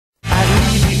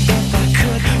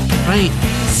right.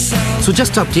 So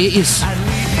just to update you,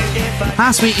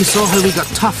 last week you saw how we got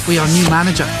tough with our new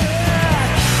manager.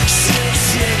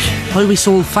 How we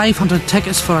sold 500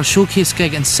 tickets for our showcase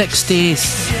gig in 6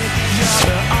 days.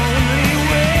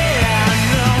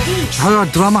 How our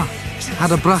drummer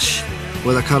had a brush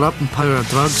with a corrupting power of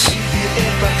drugs.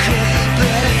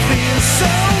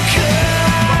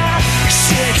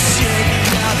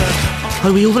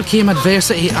 How we overcame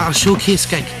adversity at our showcase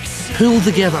gig, pulled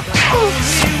together,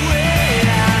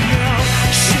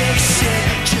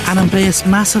 and embraced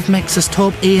Massive Mix's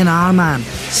top A&R man,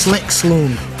 Slick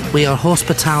Sloan, with our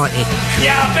hospitality.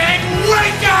 Yeah, big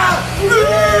wanker!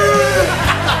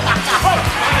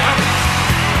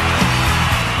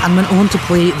 And went on to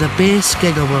play the best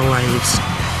gig of our lives,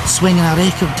 swinging a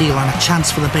record deal and a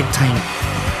chance for the big time.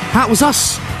 That was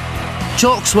us.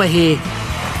 Jocks were here.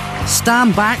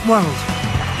 Stand back, world.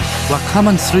 We're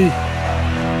coming through.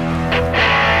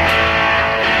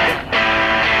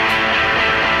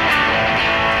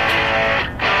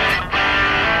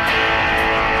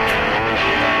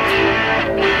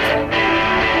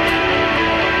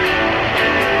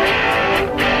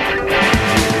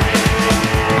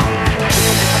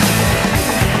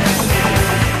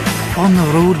 On the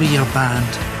road with your band.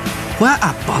 What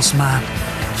a buzz, man.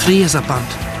 Free as a bird.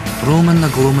 Roaming the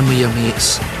gloaming with your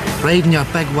mates. Riding your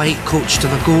big white coach to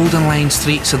the golden line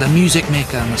streets of the music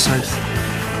maker in the south.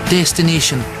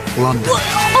 Destination, London.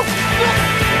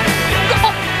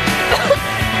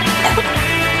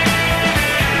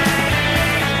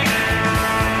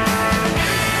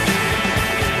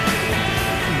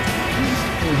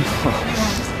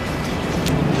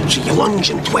 So you lunge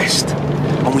and twist,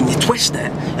 and when you twist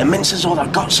it, it minces all their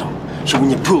guts up. So when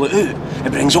you pull it out,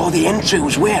 it brings all the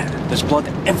entrails where there's blood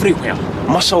everywhere.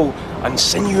 Muscle and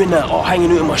sinew and that all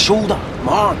hanging out of my shoulder.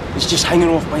 My arm is just hanging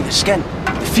off by the skin.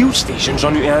 The field station's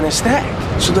run out of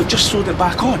anaesthetic, so they've just sewed it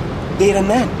back on, there and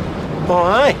then. Oh,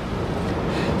 aye.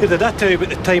 Hey, did I tell you about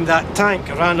the time that tank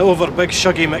ran over Big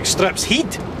Shuggy McStrip's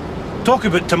head? Talk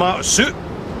about tomato soup.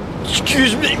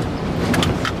 Excuse me.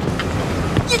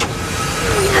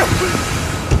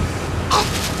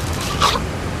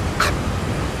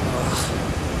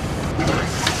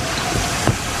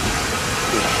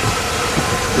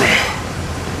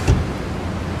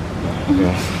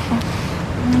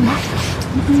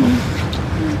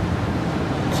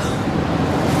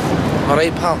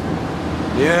 Alright, pal?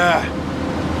 Yeah.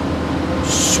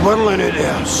 Swirling out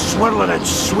there, swirling and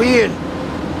swaying.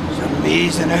 It's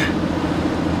amazing, eh?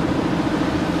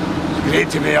 It's great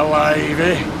to be alive,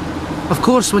 eh? Of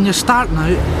course, when you're starting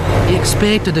out, you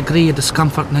expect a degree of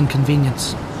discomfort and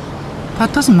inconvenience. But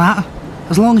it doesn't matter,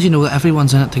 as long as you know that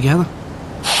everyone's in it together.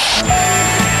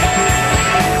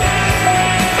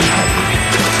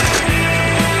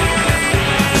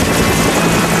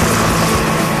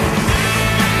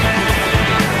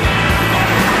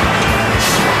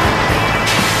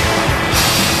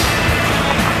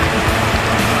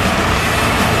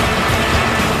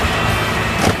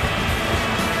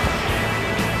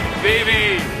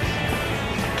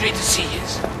 Great to see you.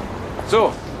 So,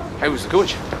 how was the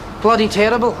coach? Bloody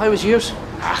terrible. How was yours?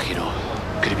 Ah, you know,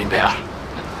 could have been better.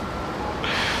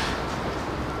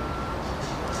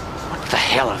 What the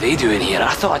hell are they doing here?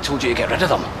 I thought I told you to get rid of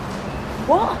them.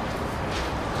 What?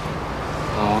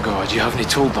 Oh God, you haven't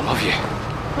told them, have you?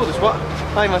 Told us what?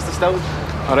 Hi, Mr. Stilton.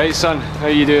 Alright, son, how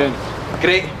you doing?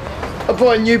 Great. I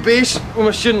bought a new bass with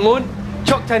my student loan,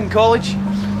 chucked in college,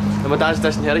 and my dad's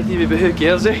disinherited me, but who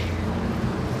cares, eh?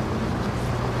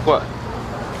 What?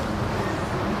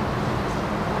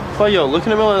 Why are you all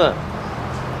looking at me like that?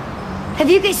 Have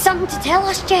you got something to tell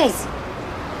us, Jez?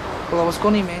 Well, I was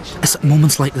going to mention... It's at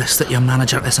moments like this that your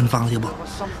manager is invaluable.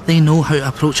 They know how to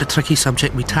approach a tricky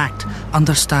subject with tact,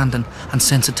 understanding and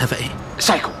sensitivity.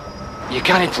 Psycho, you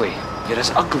can't play. You're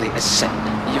as ugly as sin.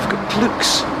 You've got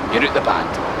plooks. You're out the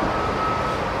band.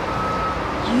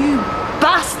 You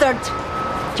bastard!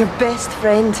 Your best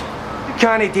friend. You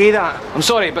can't do that. I'm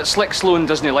sorry, but Slick Sloan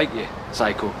doesn't like you,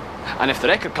 Psycho. And if the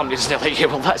record company doesn't like you,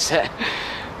 well, that's it.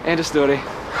 End of story.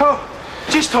 Oh,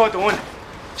 just hold on.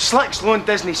 Slick Sloan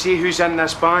doesn't say who's in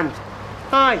this band.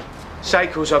 Aye,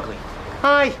 Psycho's ugly.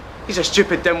 Aye, he's a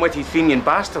stupid, dim-witted, fiendish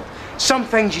bastard. Some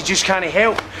things you just can't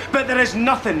help, but there is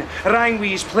nothing wrong with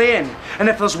his playing. And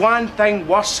if there's one thing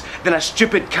worse than a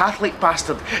stupid Catholic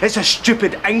bastard, it's a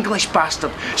stupid English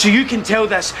bastard. So you can tell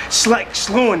this Slick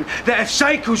Sloan that if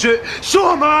Psycho's out,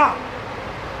 so am I!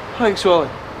 Thanks, Wally.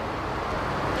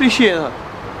 Appreciate that.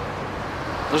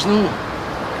 There's no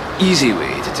easy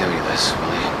way to tell you this,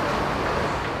 Willie.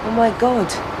 Oh my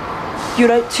God.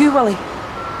 You're out too, Willie.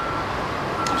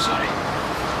 I'm sorry,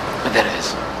 but there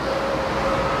is.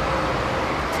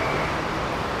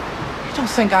 don't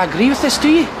think I agree with this, do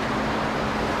you?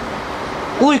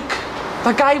 Look,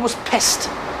 the guy was pissed.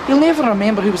 He'll never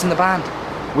remember who was in the band.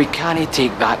 We can't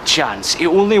take that chance. He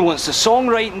only wants the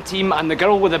songwriting team and the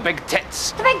girl with the big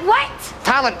tits. The big what?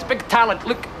 Talent, big talent.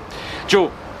 Look,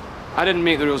 Joe, I didn't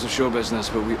make the rules of show business,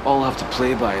 but we all have to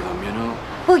play by them, you know?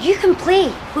 Well, you can play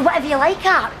with whatever you like,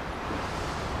 Art.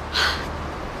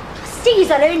 Steve's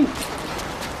around.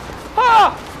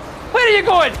 Ah! Where are you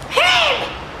going?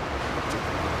 Hey!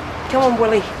 Come on,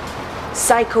 Willie.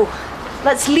 Psycho.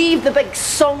 Let's leave the big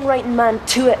songwriting man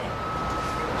to it.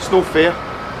 It's no fair.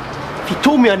 If you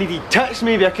told me I needed tits,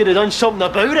 maybe I could have done something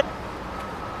about it.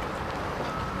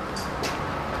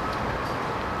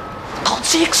 God's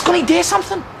sakes, gonna do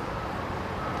something?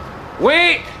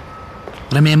 Wait!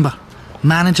 Remember,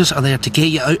 managers are there to get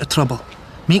you out of trouble.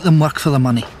 Make them work for the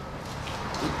money.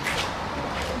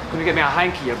 Gonna get me a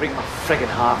hanky or break my friggin'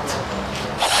 heart.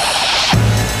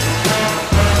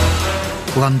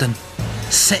 London,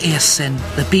 city of sin,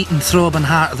 the beating, throbbing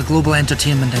heart of the global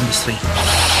entertainment industry.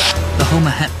 The home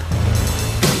of hip.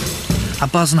 A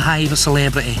buzzing hive of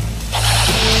celebrity.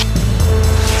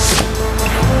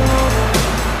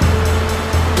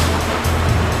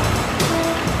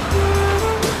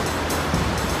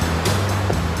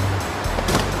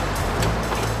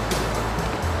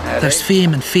 There's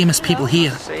fame and famous people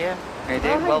here.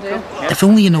 Welcome. If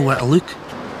only you know where to look.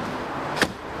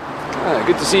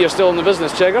 Good to see you're still in the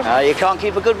business, Chegger. You can't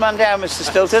keep a good man down, Mr.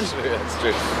 Stilton. That's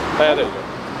true. There you go.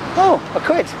 Oh, I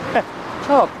quit.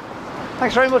 Oh,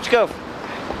 thanks very much, Gov.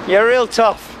 You're real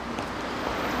tough.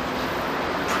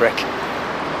 Prick.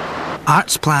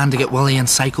 Art's plan to get Willie and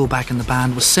Psycho back in the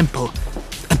band was simple,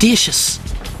 audacious,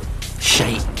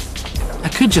 shite.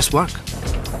 It could just work.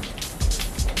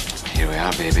 Here we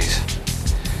are, babies.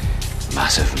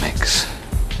 Massive mix.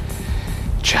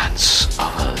 Chance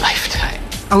of a lifetime.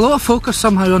 A lot of folk are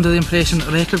somehow under the impression that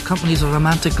record companies are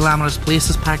romantic, glamorous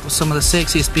places packed with some of the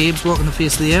sexiest babes walking the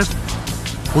face of the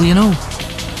earth. Well, you know,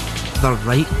 they're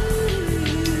right.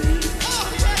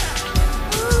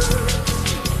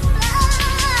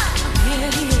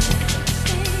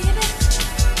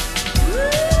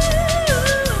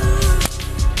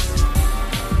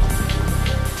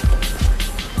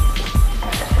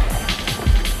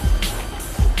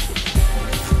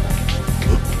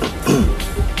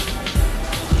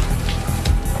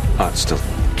 Art Stilton.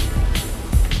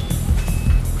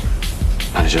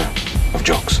 Manager of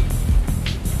Jocks.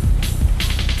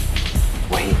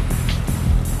 Wait.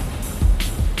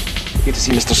 Good to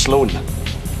see Mr. Sloan.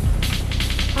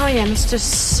 Oh yeah, Mr.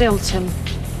 Stilton.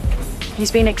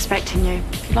 He's been expecting you.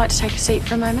 If you'd like to take a seat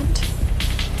for a moment.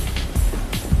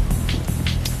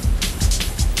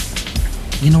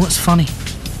 You know what's funny?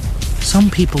 Some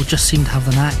people just seem to have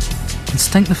the knack.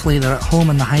 Instinctively, they're at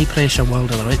home in the high-pressure world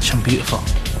of the rich and beautiful.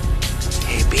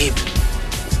 Hey, babe.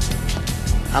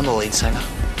 I'm the lead singer.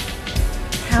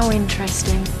 How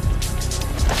interesting.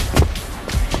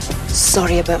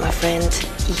 Sorry about my friend.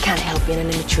 He can't help being an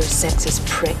immature, sexist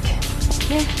prick.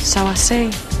 Yeah, so I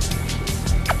see.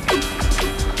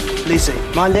 Lizzie,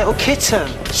 my little kitten.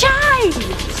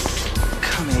 Chives!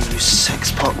 Come here, you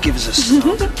sex pot. Give us a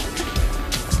snog.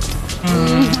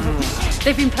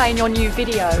 They've been playing your new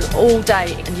video all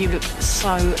day and you look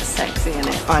so sexy in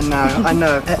it. I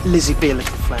know. Lizzie, be a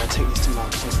little flower. Take this to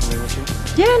marketing for me, would you?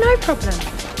 Yeah, no problem.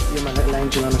 You're my little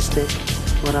angel on a stick.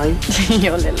 What are you?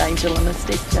 Your little angel on a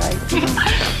stick, Jay.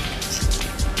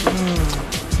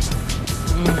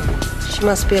 She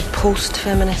must be a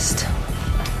post-feminist.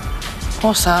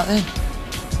 What's that then?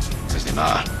 Doesn't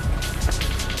matter.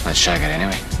 Let's shag it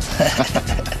anyway.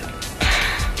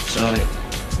 Sorry.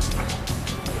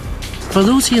 For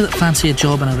those here that fancy a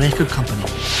job in a record company,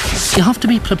 you have to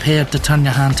be prepared to turn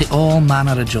your hand to all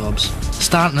manner of jobs,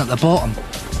 starting at the bottom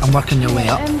and working your way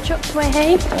up. Jocks Way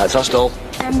Hey. That's us, doll.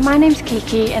 My name's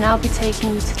Kiki and I'll be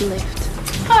taking you to the lift.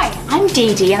 Hi, I'm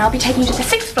Dee Dee and I'll be taking you to the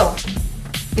 6th floor.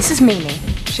 This is Mimi.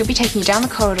 She'll be taking you down the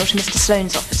corridor to Mr.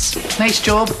 Sloane's office. Nice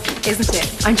job. Isn't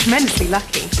it? I'm tremendously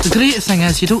lucky. The greatest thing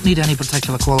is you don't need any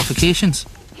particular qualifications.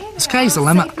 The sky's the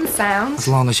limit, Safe and sound. as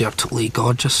long as you're totally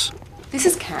gorgeous. This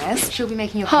is Kaz. She'll be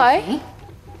making your Hi. coffee.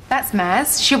 That's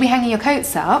Maz. She'll be hanging your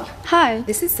coats up. Hi.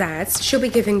 This is Zaz. She'll be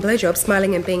giving blowjobs,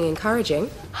 smiling and being encouraging.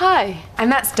 Hi.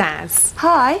 And that's Daz.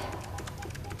 Hi.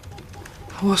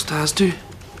 What's Daz do?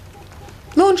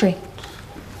 Laundry.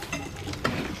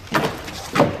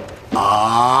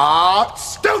 Art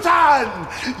Stilton!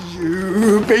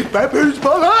 You big baboon's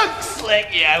bollocks! Slick,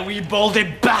 yeah, wee baldy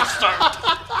bastard!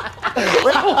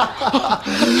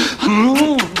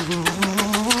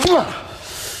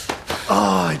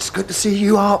 Oh, it's good to see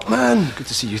you, Art, man. Good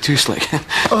to see you too, Slick.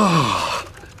 Oh,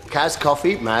 Kaz,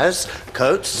 Coffee, Maz,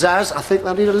 Coates, Zaz, I think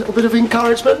they'll need a little bit of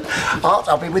encouragement. Art,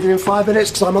 I'll be with you in 5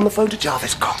 minutes because I'm on the phone to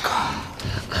Jarvis Cocker.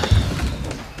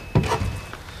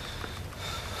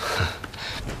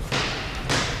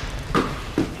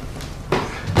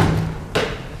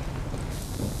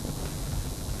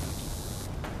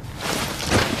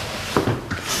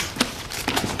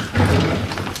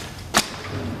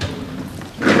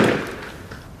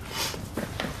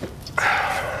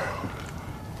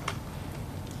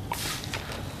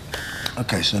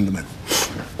 Okay, send them in.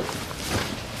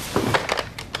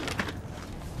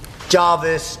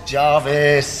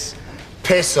 Jarvis.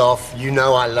 Piss off. You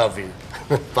know I love you.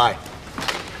 Bye.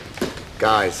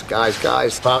 Guys.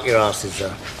 Park your asses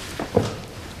there.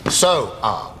 So,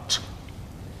 Art.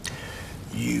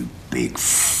 You big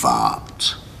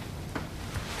fart.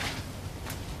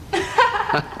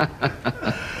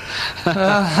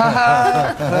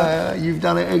 You've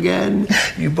done it again.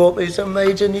 You brought me some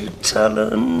major new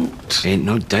talent. Ain't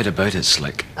no doubt about it,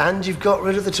 Slick. And you've got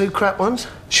rid of the 2 crap ones?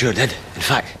 Sure did. In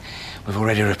fact, we've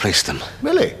already replaced them.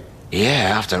 Really?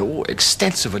 Yeah, after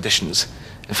extensive auditions.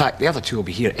 In fact, the other 2 will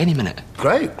be here any minute.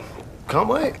 Great. Can't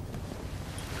wait. Do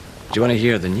you want to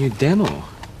hear the new demo,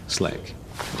 Slick?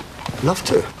 Love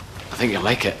to. I think you'll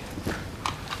like it.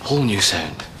 Whole new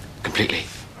sound. Completely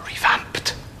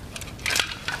revamped.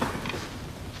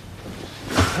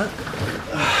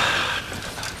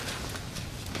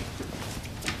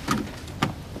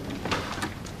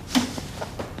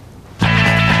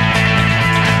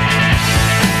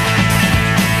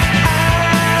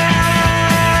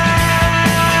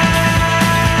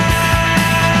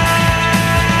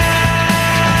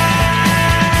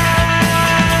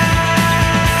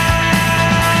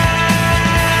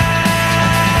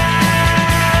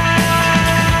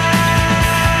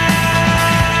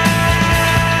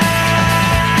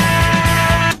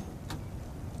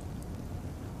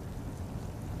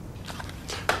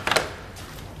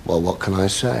 Well, what can I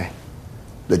say?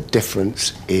 The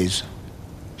difference is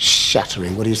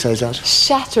shattering. What do you say, Zaz?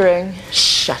 Shattering.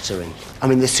 Shattering. I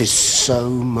mean, this is so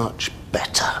much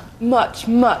better. Much,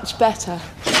 much better.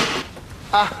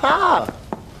 Aha!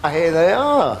 Here they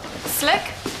are. Slick,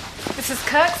 this is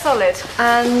Kirk Solid.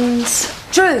 And...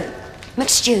 Drew.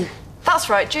 McStew. That's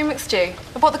right, Drew McStew.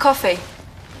 I bought the coffee.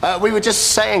 We were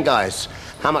just saying, guys,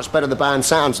 how much better the band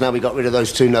sounds now we got rid of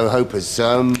those 2 no-hopers.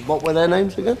 What were their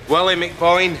names again? Willie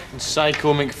McBoyne and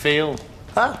Psycho McPhail.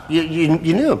 Huh? You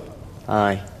knew them?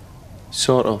 Aye.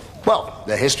 Sort of. Well,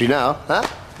 they're history now, huh?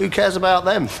 Who cares about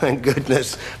them? Thank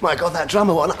goodness. My God, that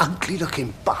drummer, what an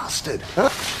ugly-looking bastard. Huh?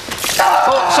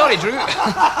 Oh, sorry, Drew.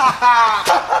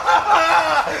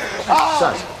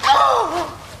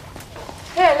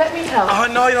 Here, let me help. Oh,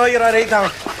 no, you're all right,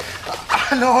 darling.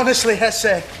 No, honestly,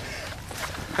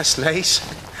 that's nice.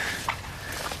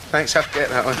 Thanks, I'll get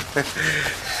that one.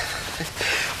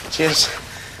 Cheers.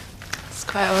 It's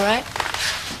quite all right.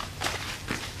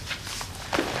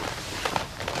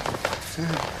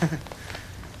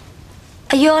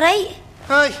 Are you all right?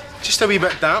 Aye, just a wee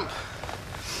bit damp.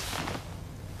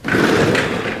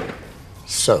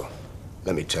 So,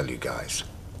 let me tell you guys,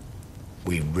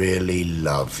 we really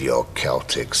love your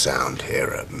Celtic sound here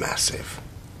at Massive.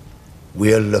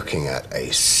 We're looking at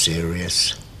a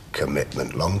serious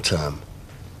commitment long-term.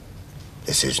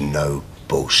 This is no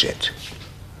bullshit.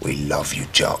 We love you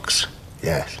jocks.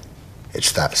 Yes,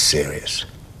 it's that serious.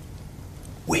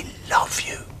 We love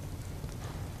you.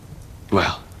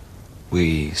 Well,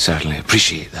 we certainly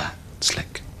appreciate that,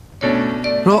 Slick.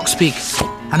 Rock Speak,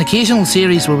 an occasional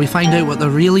series where we find out what they're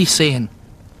really saying.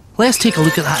 Let's take a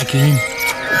look at that again.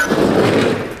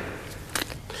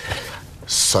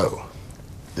 So,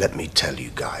 let me tell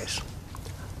you guys,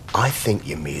 I think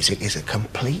your music is a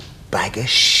complete bag of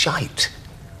shite.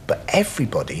 But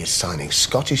everybody is signing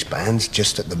Scottish bands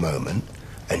just at the moment,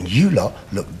 and you lot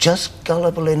look just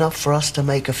gullible enough for us to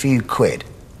make a few quid.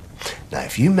 Now,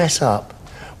 if you mess up,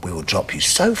 we will drop you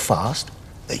so fast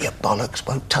that your bollocks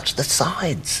won't touch the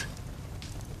sides.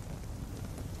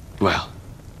 Well,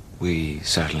 we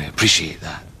certainly appreciate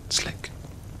that, Slick.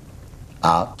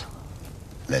 Art,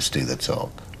 let's do the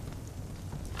talk.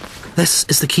 This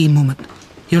is the key moment.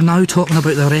 You're now talking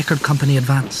about the record company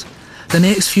advance. The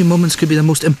next few moments could be the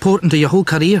most important of your whole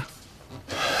career.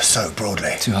 So,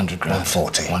 broadly. 200 grand.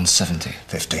 140. 170.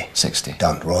 50. 60.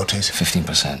 Done. Royalties?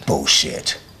 15%.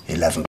 Bullshit. 11.